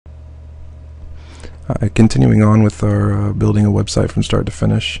Continuing on with our building a website from start to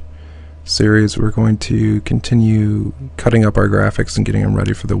finish series, we're going to continue cutting up our graphics and getting them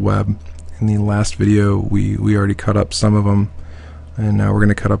ready for the web. In the last video we already cut up some of them, and now we're going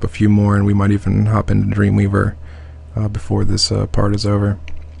to cut up a few more, and we might even hop into Dreamweaver before this part is over.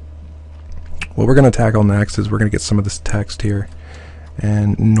 What we're going to tackle next is we're going to get some of this text here,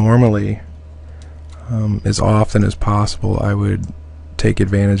 and normally as often as possible I would take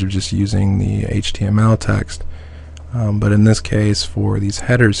advantage of just using the HTML text, but in this case for these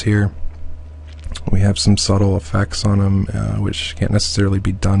headers here we have some subtle effects on them which can't necessarily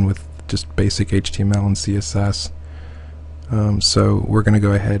be done with just basic HTML and CSS. So we're going to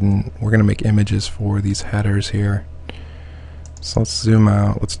go ahead and we're going to make images for these headers here. So let's zoom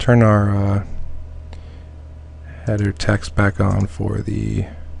out. Let's turn our header text back on for the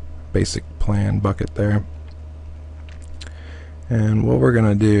basic plan bucket there. And what we're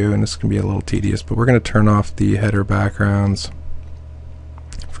going to do, and this can be a little tedious, but we're going to turn off the header backgrounds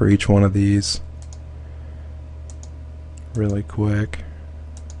for each one of these really quick.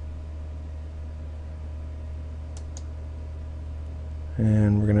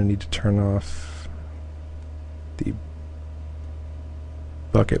 And we're going to need to turn off the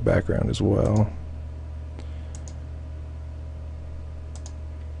bucket background as well.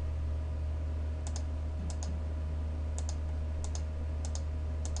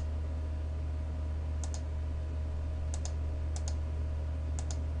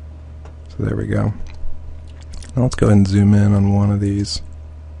 So there we go. Now let's go ahead and zoom in on one of these.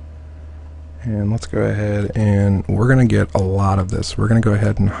 And let's go ahead and we're going to get a lot of this. We're going to go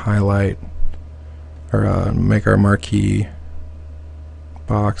ahead and highlight or make our marquee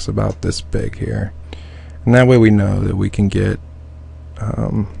box about this big here. And that way we know that we can get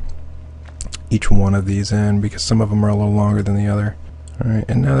each one of these in, because some of them are a little longer than the other. Alright,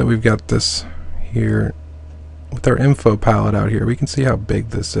 and now that we've got this here, with our info palette out here, we can see how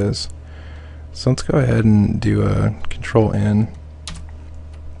big this is. So let's go ahead and do a Control N.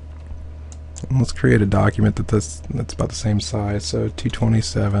 And let's create a document that's about the same size, so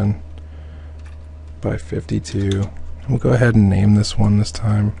 227 by 52. We'll go ahead and name this one this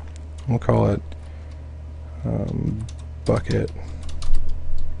time. We'll call it bucket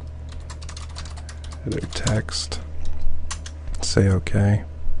header text. Say OK.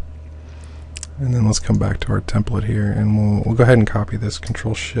 And then let's come back to our template here, and we'll go ahead and copy this.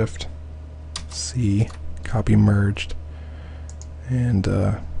 Control Shift C, copy merged, and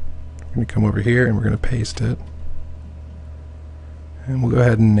we're going to come over here and we're going to paste it, and we'll go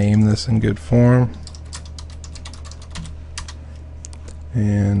ahead and name this in good form,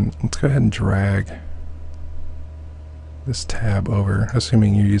 and let's go ahead and drag this tab over,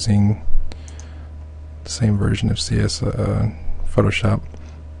 assuming you're using the same version of Photoshop.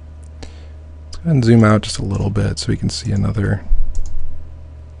 Let's go ahead and zoom out just a little bit so we can see another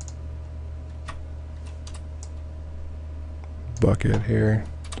bucket here,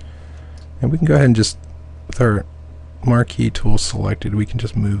 and we can go ahead and just, with our Marquee Tool selected, we can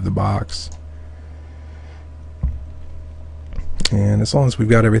just move the box. And as long as we've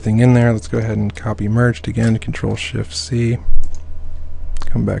got everything in there, let's go ahead and copy merged again. Control Shift C,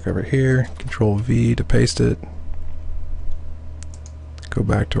 come back over here, Control V to paste it, go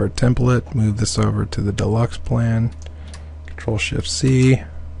back to our template, move this over to the deluxe plan, Control Shift C,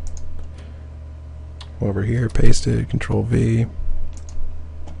 over here, paste it, Control V,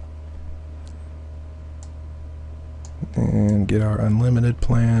 and get our unlimited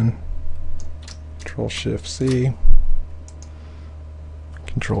plan, Control Shift C,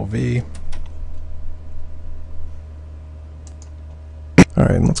 Control V.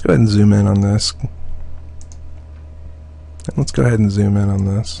 Alright, and let's go ahead and zoom in on this. And let's go ahead and zoom in on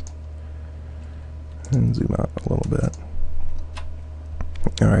this. And zoom out a little bit.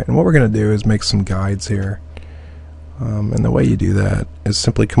 Alright, and what we're going to do is make some guides here. And the way you do that is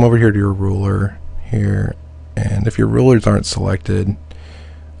simply come over here to your ruler here, and if your rulers aren't selected,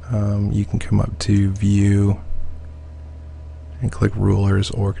 you can come up to View and click Rulers,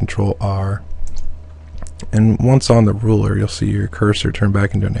 or Control R. And once on the ruler, you'll see your cursor turn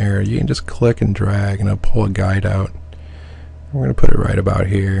back into an arrow. You can just click and drag and it'll pull a guide out. And we're going to put it right about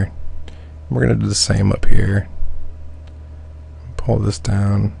here. And we're going to do the same up here. Pull this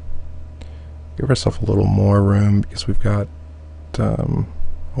down. Give ourselves a little more room because we've got a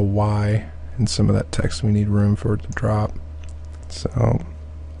Y in some of that text. We need room for it to drop. So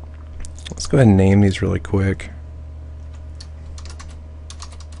let's go ahead and name these really quick.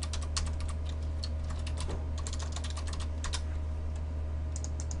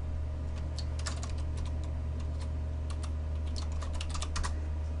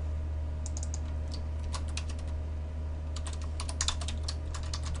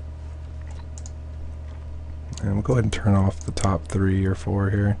 And we'll go ahead and turn off the top 3 or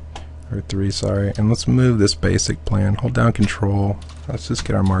 4 here, or 3, sorry. And let's move this basic plan. Hold down Control. Let's just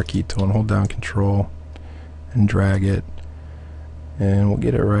get our Marquee Tool and hold down Control and drag it. And we'll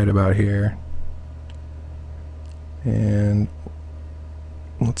get it right about here. And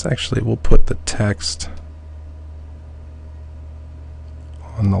we'll put the text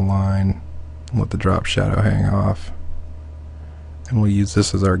on the line and let the drop shadow hang off. And we'll use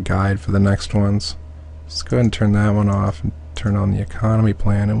this as our guide for the next ones. Let's go ahead and turn that one off and turn on the economy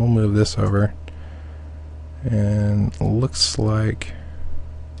plan, and we'll move this over. And it looks like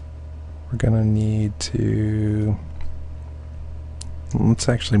we're gonna need to, let's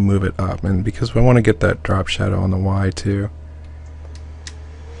actually move it up, and because we want to get that drop shadow on the Y too.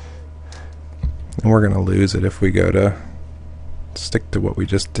 And we're gonna lose it if we go to stick to what we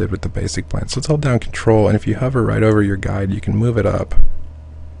just did with the basic plan. So let's hold down Control, and if you hover right over your guide, you can move it up.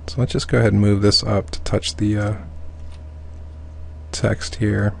 So let's just go ahead and move this up to touch the text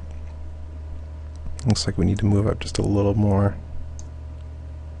here. Looks like we need to move up just a little more.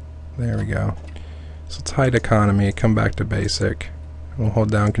 There we go. So let's hide economy, come back to basic. We'll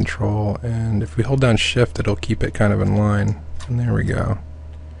hold down Control, and if we hold down Shift, it'll keep it kind of in line. And there we go.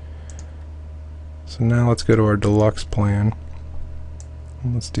 So now let's go to our deluxe plan.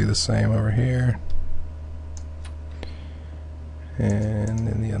 And let's do the same over here. And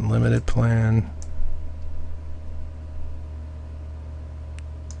in the unlimited plan.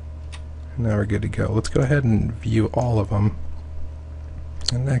 And now we're good to go. Let's go ahead and view all of them.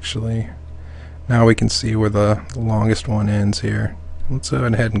 And actually, now we can see where the longest one ends here. Let's go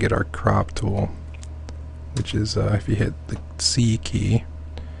ahead and get our crop tool, which is if you hit the C key.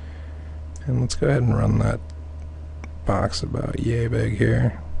 And let's go ahead and run that box about yay big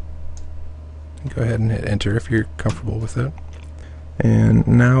here. And go ahead and hit enter if you're comfortable with it. And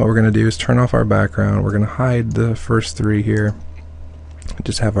now what we're going to do is turn off our background. We're going to hide the first 3 here.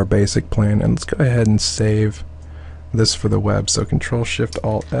 Just have our basic plan, and let's go ahead and save this for the web. So Control Shift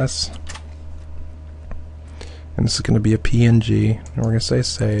Alt S, and this is going to be a PNG, and we're going to say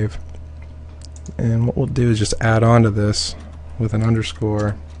save. And what we'll do is just add on to this with an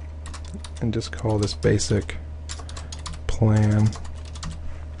underscore and just call this basic plan.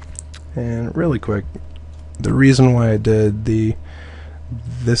 And really quick, the reason why I did these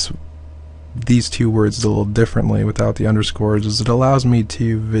 2 words a little differently without the underscores is it allows me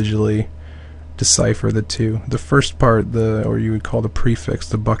to visually decipher the 2. The first part, or you would call the prefix,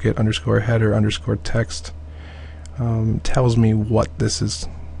 the bucket underscore header underscore text, tells me what this is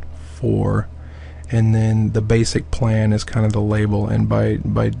for, and then the basic plan is kind of the label. And by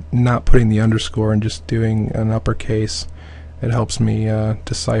not putting the underscore and just doing an uppercase, it helps me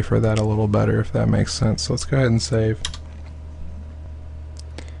decipher that a little better, if that makes sense. So let's go ahead and save.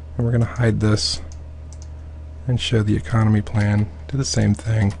 And we're going to hide this and show the economy plan. Do the same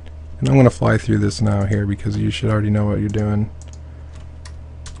thing. And I'm going to fly through this now here because you should already know what you're doing.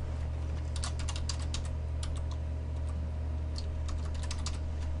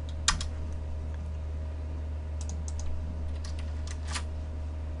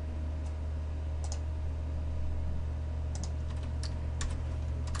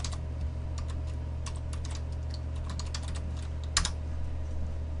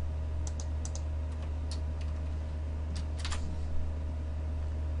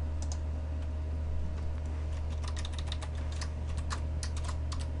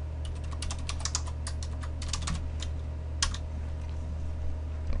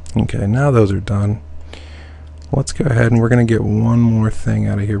 Okay, now those are done. Let's go ahead and we're going to get one more thing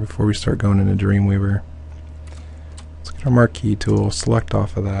out of here before we start going into Dreamweaver. Let's get our Marquee Tool, select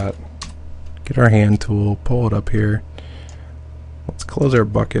off of that, get our hand tool, pull it up here. Let's close our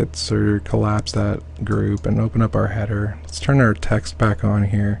buckets or collapse that group and open up our header. Let's turn our text back on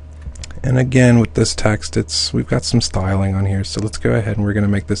here. And again, with this text, we've got some styling on here, so let's go ahead and we're going to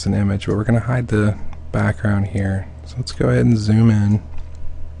make this an image, but we're going to hide the background here. So let's go ahead and zoom in.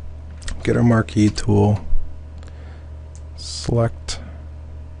 Get our Marquee Tool, select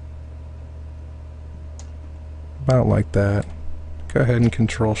about like that. Go ahead and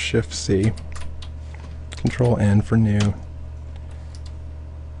Control Shift C, Control N for new,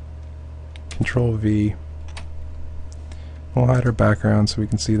 Control V. We'll hide our background so we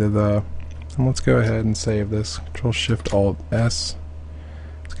can see the. And let's go ahead and save this. Control Shift Alt S.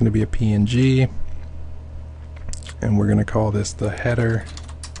 It's going to be a PNG, and we're going to call this the header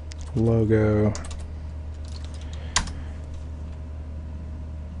logo.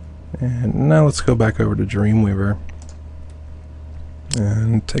 And now let's go back over to Dreamweaver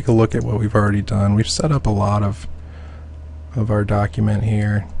and take a look at what we've already done. We've set up a lot of our document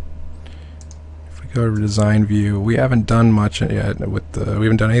here. If we go to design view. We haven't done much yet with the, we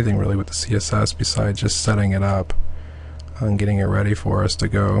haven't done anything really with the CSS besides just setting it up and getting it ready for us to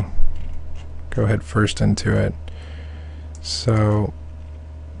go head first into it. So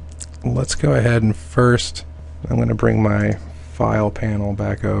let's go ahead and first I'm going to bring my file panel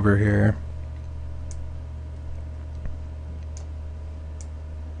back over here.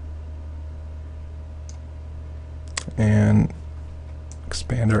 And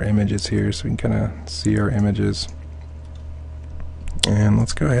expand our images here so we can kind of see our images. And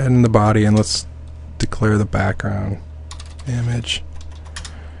let's go ahead in the body and let's declare the background image.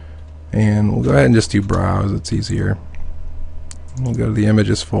 And we'll go ahead and just do browse, it's easier. We'll go to the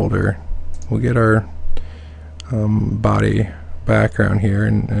images folder. We'll get our body background here,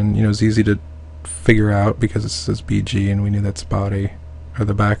 and you know, it's easy to figure out because it says BG and we knew that's body or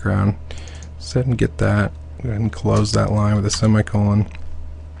the background. Set and get that. Go ahead and close that line with a semicolon.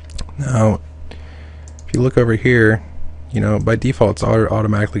 Now, if you look over here, you know, by default it's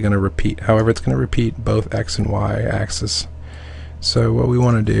automatically going to repeat. However, it's going to repeat both X and Y axis. So what we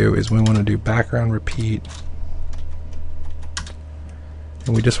want to do is we want to do background repeat,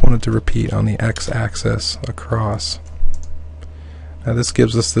 and we just want it to repeat on the X axis across. Now this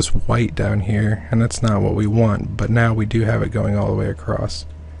gives us this white down here, and that's not what we want, but now we do have it going all the way across.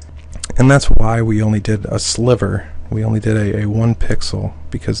 And that's why we only did a sliver. We only did a 1 pixel,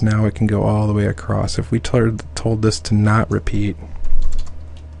 because now it can go all the way across. If we told this to not repeat,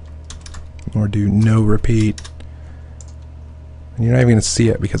 or do no repeat, and you're not even going to see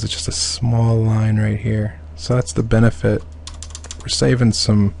it because it's just a small line right here. So that's the benefit. We're saving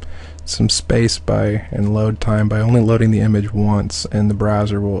some space by and load time by only loading the image once, and the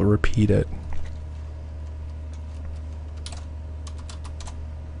browser will repeat it.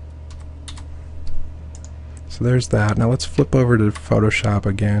 So there's that. Now let's flip over to Photoshop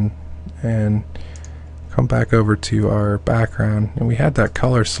again and come back over to our background, and we had that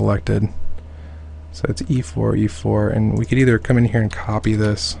color selected, so it's E4, E4, and we could either come in here and copy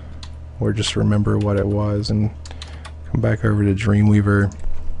this or just remember what it was and come back over to Dreamweaver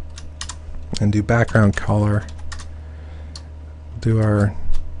and do background color, do our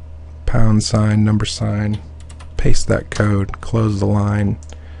pound sign, number sign, paste that code, close the line,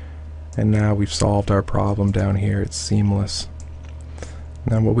 and now we've solved our problem down here. It's seamless.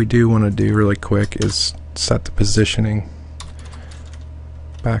 Now what we do want to do really quick is set the positioning.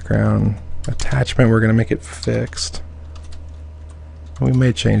 Background attachment, we're going to make it fixed. We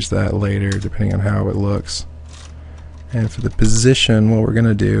may change that later depending on how it looks. And for the position, what we're going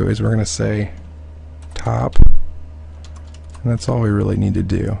to do is we're going to say top, and that's all we really need to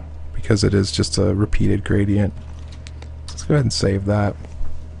do because it is just a repeated gradient. Let's go ahead and save that.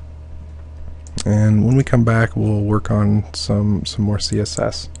 And when we come back, we'll work on some more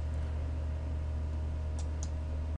CSS.